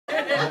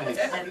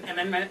and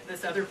then met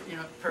this other,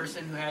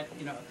 person who had,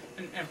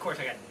 and of course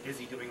I got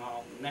busy doing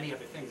many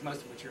other things,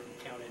 most of which are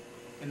counted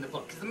in the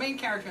book. Because the main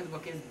character in the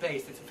book is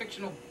based, it's a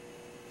fictional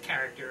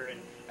character, and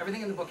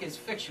everything in the book is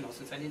fictional,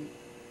 since I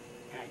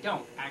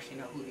don't actually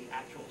know who the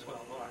actual 12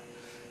 are.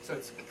 So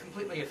it's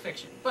completely a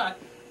fiction. But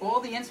all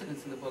the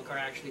incidents in the book are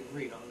actually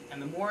real.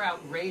 And the more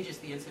outrageous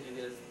the incident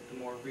is, the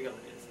more real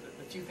it is.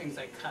 The few things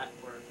I cut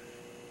were,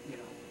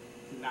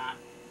 not,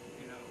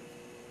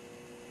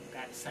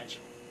 that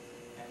essential.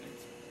 And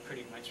it's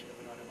pretty much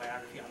an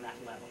autobiography on that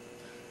level.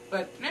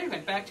 But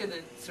anyway, back to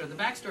the sort of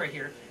the backstory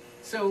here.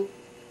 So,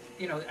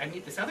 I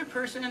meet this other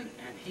person, and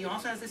he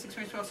also has this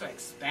experience as well, so I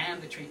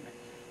expand the treatment.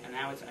 And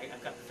now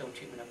I've got the film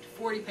treatment up to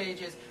 40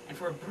 pages, and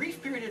for a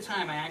brief period of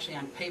time, I actually,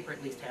 on paper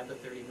at least, have the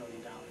 $30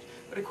 million.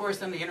 But of course,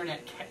 then the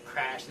internet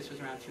crashed. This was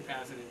around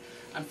 2000, and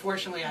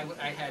unfortunately,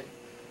 I had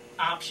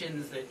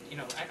options that,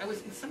 I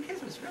was, in some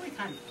cases, it was really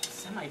kind of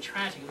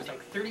semi-tragic. It was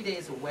like 30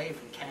 days away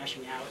from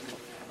cashing out,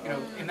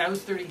 and, in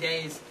those 30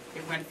 days,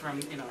 it went from,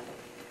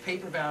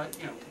 paper about,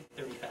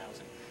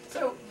 30,000.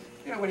 So,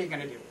 what are you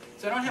going to do?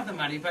 So I don't have the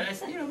money, but I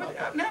said,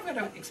 but now I've got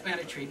to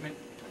expanded treatment,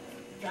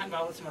 got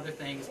involved with some other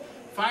things.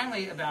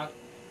 Finally, about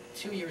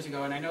 2 years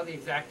ago, and I know the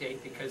exact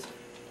date because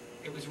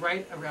it was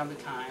right around the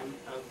time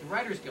of the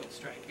Writers Guild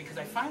strike, because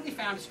I finally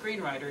found a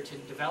screenwriter to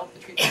develop the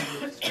treatment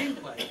of the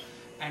screenplay.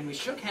 And we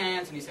shook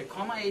hands, and he said,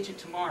 call my agent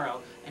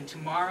tomorrow, and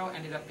tomorrow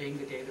ended up being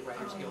the day the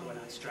Writers Guild went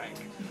on strike.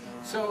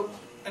 So,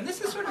 and this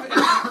is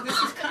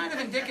this is kind of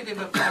indicative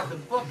of the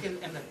book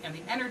and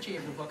the energy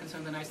of the book, and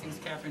some of the nice things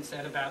Catherine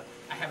said about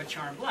I Have a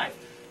Charmed Life.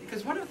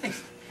 Because one of the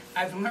things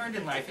I've learned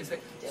in life is that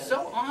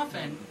so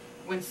often,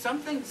 when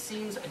something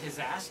seems a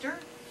disaster,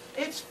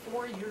 it's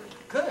for your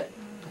good.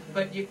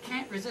 But you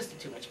can't resist it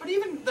too much. But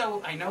even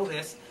though I know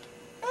this,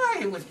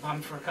 I was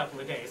bummed for a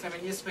couple of days. I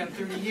mean, you spend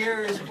 30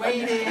 years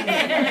waiting, you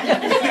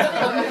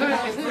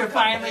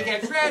finally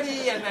get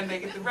ready, and then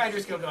the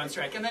Writers Guild go on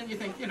strike. And then you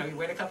think, you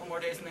wait a couple more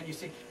days, and then you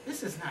see,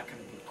 this is not going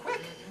to be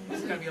quick. This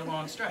is going to be a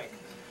long strike.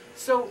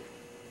 So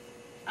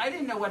I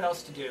didn't know what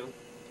else to do.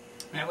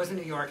 And I was in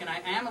New York, and I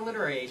am a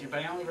literary agent,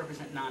 but I only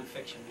represent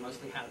nonfiction,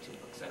 mostly how-to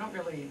books. I don't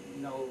really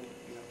know,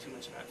 too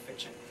much about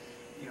fiction,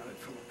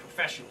 from a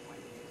professional point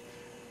of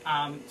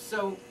view.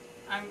 So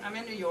I'm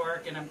in New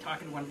York, and I'm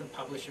talking to one of the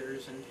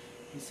publishers, and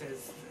he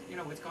says,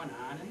 what's going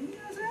on? And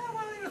I said,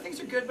 well, things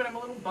are good, but I'm a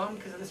little bummed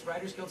because of this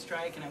Writers Guild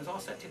strike, and I was all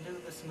set to do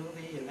this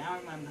movie, and now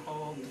I'm on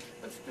hold. And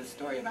what's the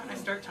story about? And I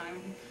start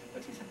timing.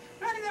 What's he say?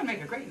 Well, I think that'd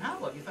make a great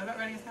novel. Have you thought about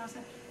writing a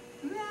novel?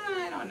 No,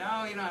 I don't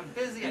know. I'm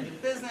busy. I do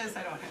business.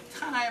 I don't have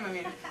time. I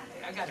mean,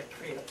 I got to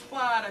create a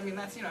plot. I mean,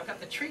 that's, I've got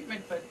the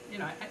treatment, but,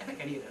 I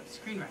think I need a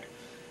screenwriter.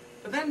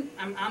 But then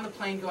I'm on the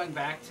plane going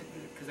back to,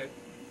 because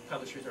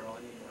publishers are all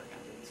in New York, I'm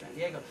in San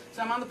Diego.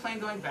 So I'm on the plane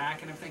going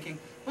back, and I'm thinking,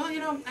 well, I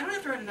don't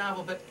have to write a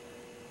novel, but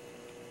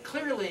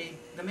clearly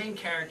the main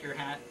character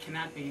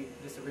cannot be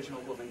this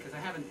original woman, because I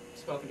haven't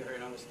spoken to her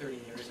in almost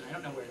 30 years, and I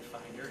don't know where to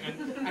find her,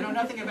 and I know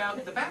nothing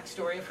about the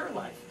backstory of her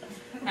life.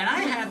 And I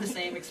had the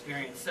same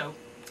experience, so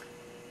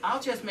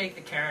I'll just make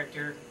the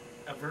character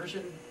a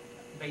version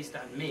based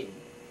on me,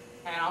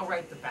 and I'll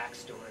write the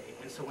backstory.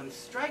 And so when the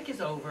strike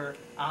is over,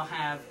 I'll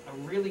have a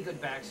really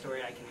good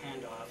backstory I can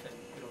hand off, and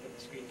it'll get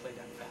the screenplay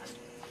done faster.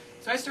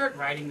 So I start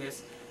writing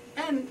this,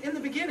 and in the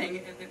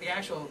beginning, the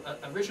actual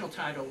original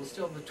title was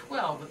still The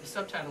 12, but the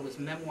subtitle was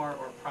Memoir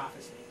or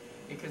Prophecy,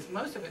 because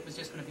most of it was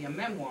just going to be a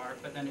memoir,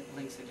 but then it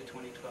links into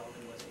 2012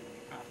 and was going to be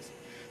prophecy.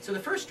 So the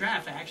first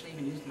draft, I actually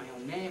even used my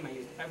own name. I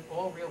used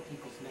all real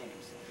people's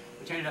names,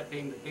 which ended up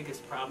being the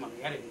biggest problem on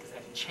the editing because I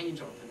had to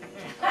change all the names.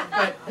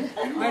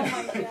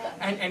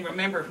 And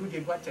remember who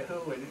did what to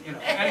who, and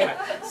anyway.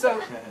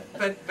 So,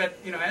 but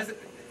as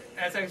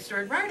I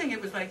started writing,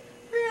 it was like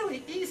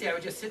really easy. I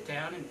would just sit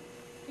down and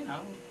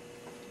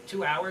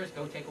 2 hours,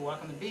 go take a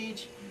walk on the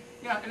beach,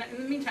 And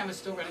in the meantime, I was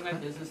still running my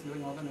business and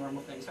doing all the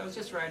normal things. So I was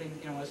just writing,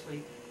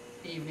 mostly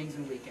evenings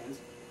and weekends,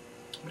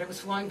 but it was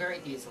flowing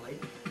very easily.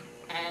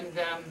 And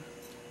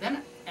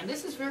and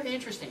this is very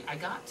interesting. I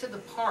got to the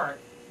part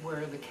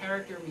where the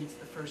character meets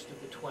the first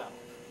of the 12.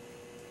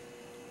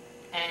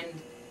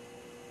 And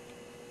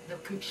the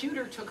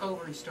computer took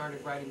over and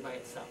started writing by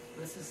itself.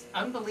 This is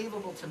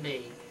unbelievable to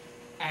me.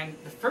 And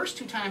the first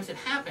 2 times it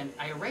happened,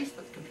 I erased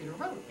what the computer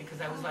wrote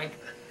because I was like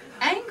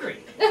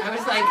angry. I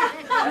was like,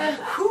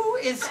 who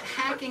is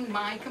hacking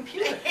my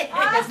computer?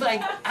 It's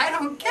like, I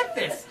don't get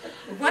this.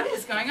 What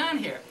is going on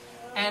here?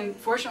 And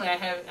fortunately, I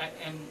have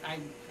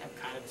kind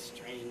of a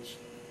strange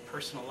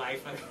personal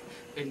life. I've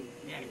been,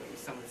 anyway,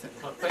 some of this in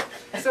the book. But,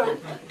 so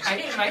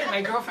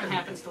my girlfriend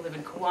happens to live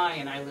in Kauai,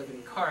 and I live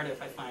in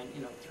Cardiff. I find,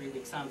 3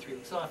 weeks on, 3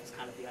 weeks off is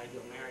kind of the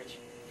ideal marriage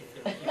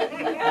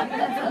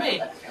for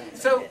me.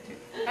 So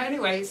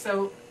anyway,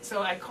 so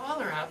I call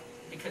her up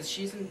because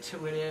she's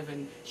intuitive,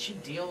 and she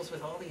deals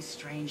with all these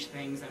strange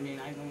things. I mean,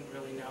 I don't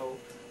really know.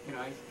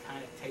 I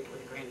kind of take it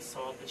with a grain of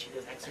salt, but she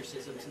does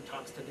exorcisms and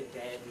talks to the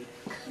dead, and,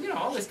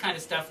 all this kind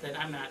of stuff that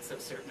I'm not so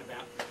certain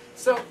about.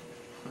 So,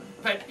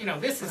 but,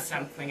 this is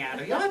something out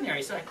of the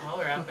ordinary. So I call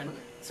her up, and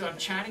so I'm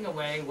chatting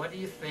away. What do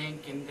you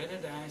think? And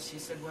da-da-da. She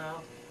said,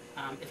 well,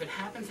 If it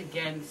happens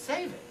again,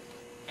 save it,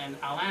 and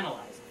I'll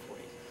analyze it for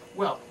you.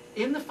 Well,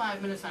 in the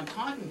 5 minutes I'm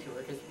talking to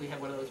her, because we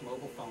have one of those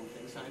mobile phone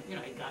things,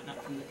 I'd gotten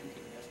up from the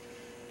computer desk,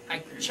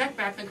 I checked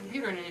back the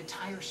computer and an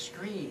entire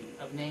screen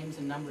of names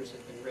and numbers has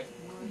been written,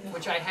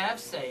 which I have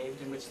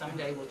saved and which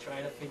someday we'll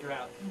try to figure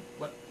out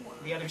what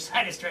the other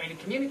side is trying to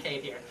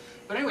communicate here.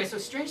 But anyway, so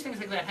strange things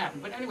like that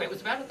happen. But anyway, it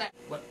was about at that,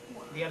 what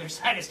the other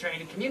side is trying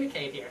to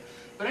communicate here.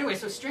 But anyway,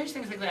 so strange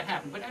things like that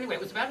happen. But anyway,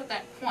 it was about at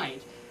that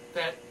point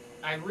that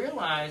I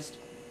realized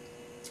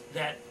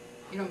that,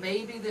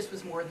 maybe this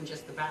was more than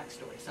just the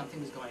backstory. Something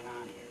was going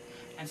on here.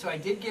 And so I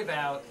did give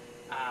out,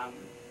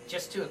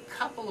 just to a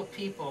couple of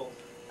people,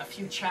 a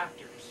few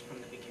chapters from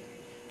the beginning.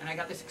 And I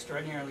got this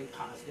extraordinarily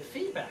positive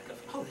feedback of,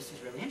 oh, this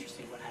is really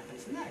interesting, what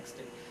happens next?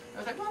 And I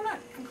was like, well, I'm not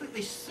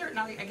completely certain,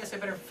 I guess I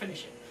better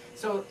finish it.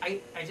 So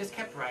I just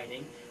kept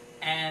writing,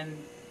 and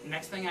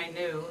next thing I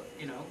knew,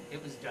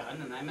 it was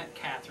done, and I met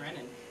Catherine,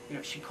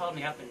 and she called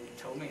me up and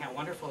told me how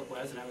wonderful it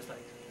was, and I was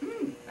like,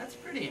 that's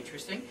pretty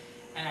interesting.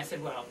 And I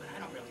said, well, but I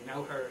don't really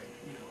know her,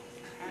 and,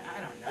 I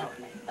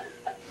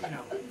don't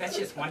know. That's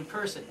just one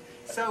person.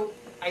 So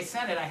I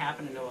sent it. I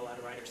happen to know a lot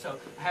of writers. So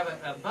I have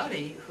a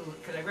buddy who,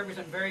 because I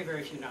represent very,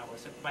 very few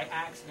novelists. By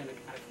accident,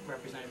 I've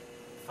represented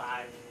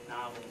 5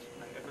 novels.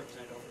 I've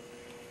represented over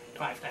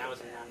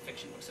 5,000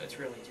 nonfiction books. So it's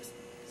really just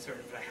sort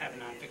of, I have a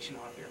nonfiction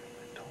author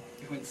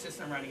who insists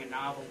on writing a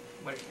novel.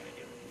 What are you going to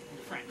do?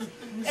 Your friends.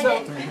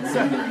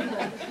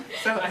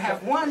 So I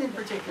have one in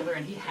particular,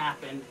 and he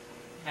happened.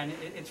 And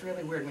it's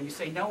really weird. When you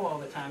say no all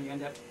the time, you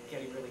end up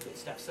getting really good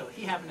stuff. So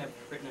he happened to have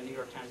written a New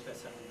York Times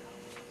bestselling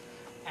novel.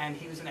 And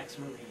he was an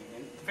ex-Marine.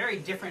 And a very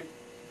different,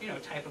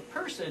 type of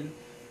person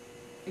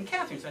than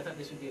Catherine. So I thought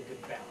this would be a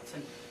good balance.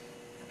 And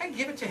I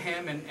give it to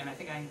him, and I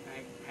think I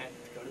had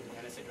to go to the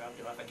dentist. I dropped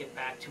it off. I get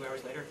back 2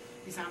 hours later.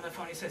 He's on the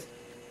phone. He says,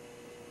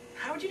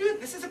 how would you do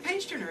it? This is a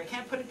page-turner. I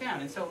can't put it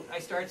down. And so I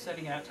started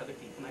sending it out to other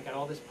people, and I got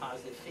all this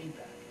positive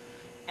feedback.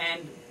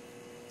 And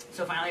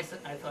so finally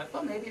I thought,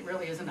 well, maybe it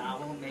really is a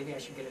novel. Maybe I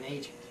should get an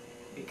agent.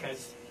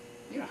 Because,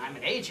 I'm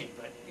an agent,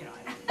 but,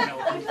 I don't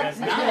know who does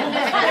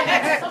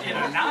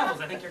novels.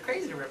 Novels, I think you're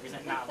crazy to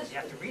represent novels. You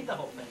have to read the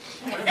whole thing.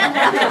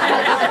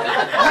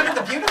 One of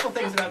the beautiful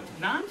things about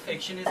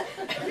nonfiction is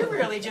you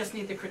really just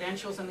need the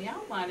credentials and the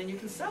outline, and you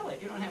can sell it.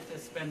 You don't have to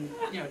spend,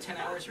 10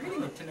 hours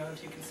reading it to know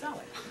if you can sell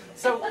it.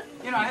 So,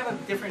 I have a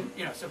different,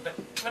 but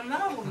a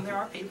novel, and there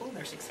are people, and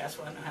they're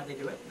successful. I don't know how they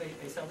do it.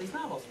 They sell these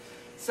novels.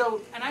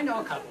 So, and I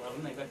know a couple of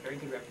them. They've got very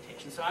good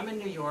reputation. So I'm in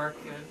New York,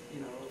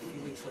 a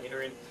few weeks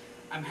later, and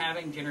I'm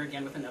having dinner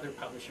again with another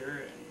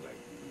publisher who I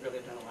really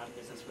have done a lot of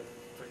business with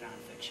for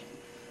nonfiction.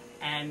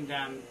 And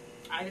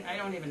I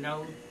don't even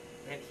know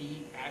that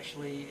he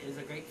actually is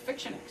a great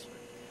fiction expert.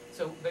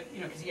 So, but,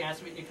 because he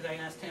asked me, because I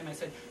asked him, I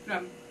said,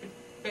 I'm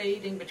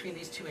debating between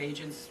these 2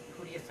 agents,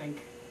 who do you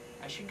think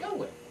I should go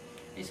with?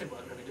 And he said,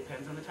 well, it really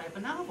depends on the type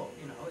of novel.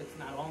 It's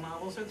not all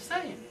novels are the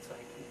same. It's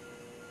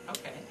like,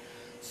 okay.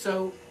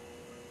 So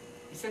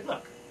he said,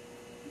 look,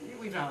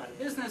 we've done a lot of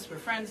business, we're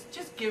friends,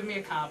 just give me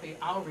a copy,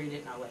 I'll read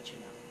it, and I'll let you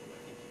know who I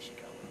think you should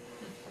go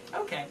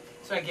with. Okay,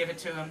 so I give it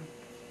to him.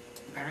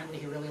 Apparently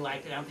he really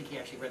liked it. I don't think he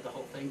actually read the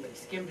whole thing, but he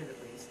skimmed it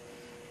at least.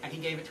 And he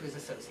gave it to his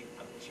associate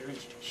publisher, and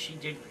she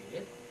did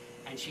read it.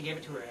 And she gave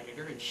it to her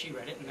editor, and she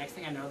read it. And the next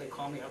thing I know, they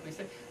call me up, and they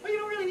said, well, you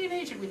don't really need an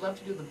agent, we'd love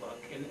to do the book.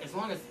 And as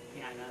long as,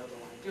 I know they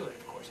want to do it,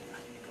 of course, I know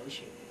how to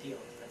negotiate the deal,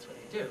 because that's what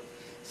I do.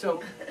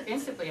 So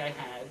instantly I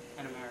had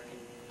an American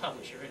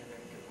publisher, and a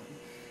very good one.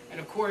 And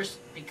of course,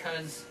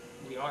 because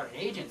we are an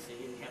agency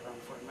and we have our own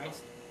foreign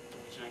rights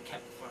division, I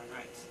kept the foreign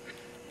rights.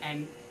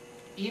 And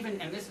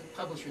this is,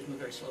 publishers move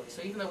very slowly,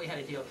 so even though we had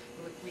a deal,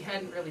 we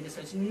hadn't really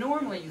decided. So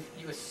normally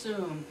you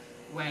assume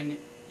when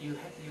you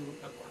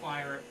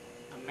acquire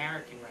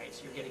American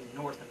rights, you're getting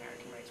North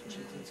American rights, which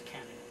includes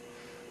Canada.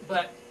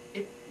 But,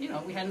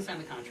 we hadn't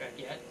signed the contract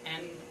yet,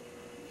 and,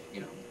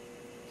 you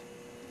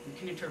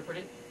can interpret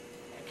it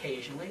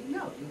occasionally.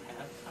 No, you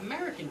have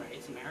American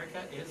rights.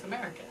 America is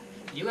America.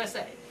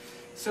 USA.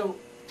 So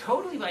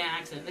totally by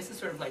accident, this is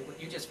sort of like what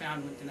you just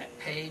found in that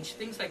page.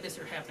 Things like this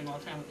are happening all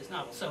the time with this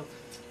novel. So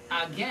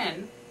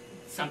again,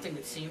 something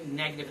that seemed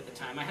negative at the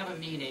time. I have a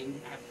meeting.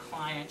 I have a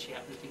client. She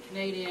happens to be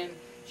Canadian.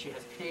 She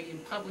has a Canadian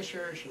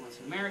publisher. She wants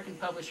an American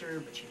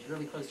publisher, but she's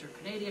really close to her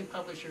Canadian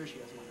publisher. She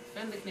doesn't want to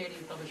offend the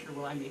Canadian publisher.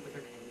 Well, I meet with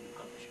her Canadian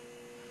publisher.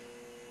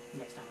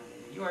 Next time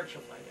I'm in New York,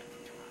 she'll fly down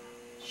from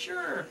Toronto.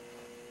 Sure.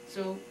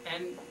 So,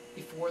 and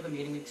before the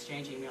meeting, we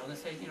exchange emails and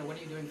say, what are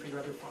you doing for your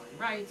other foreign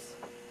rights?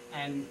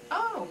 And,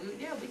 oh,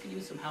 yeah, we could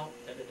use some help,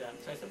 da-da-da.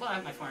 So I said, well, I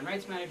have my foreign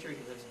rights manager. He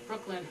lives in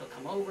Brooklyn. He'll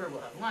come over.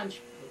 We'll have lunch.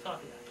 We'll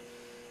talk about it.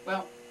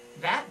 Well,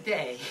 that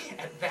day,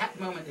 at that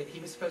moment that he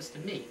was supposed to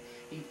meet,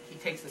 he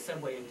takes the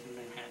subway into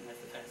Manhattan. That's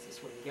the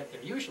fastest way to get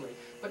there usually,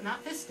 but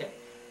not this day.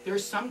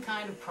 There's some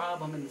kind of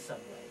problem in the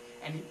subway,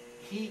 and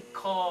he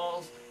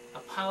calls,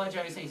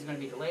 apologizing, saying he's going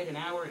to be delayed an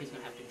hour, he's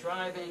going to have to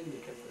drive in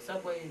because the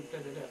subway,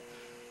 da-da-da.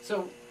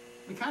 So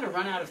we kind of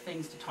run out of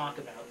things to talk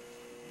about,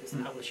 this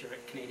publisher,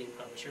 a Canadian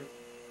publisher,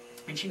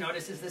 and she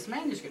notices this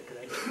manuscript,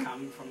 because I just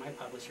come from my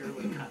publisher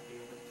with a copy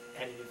of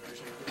the edited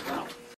version of the book.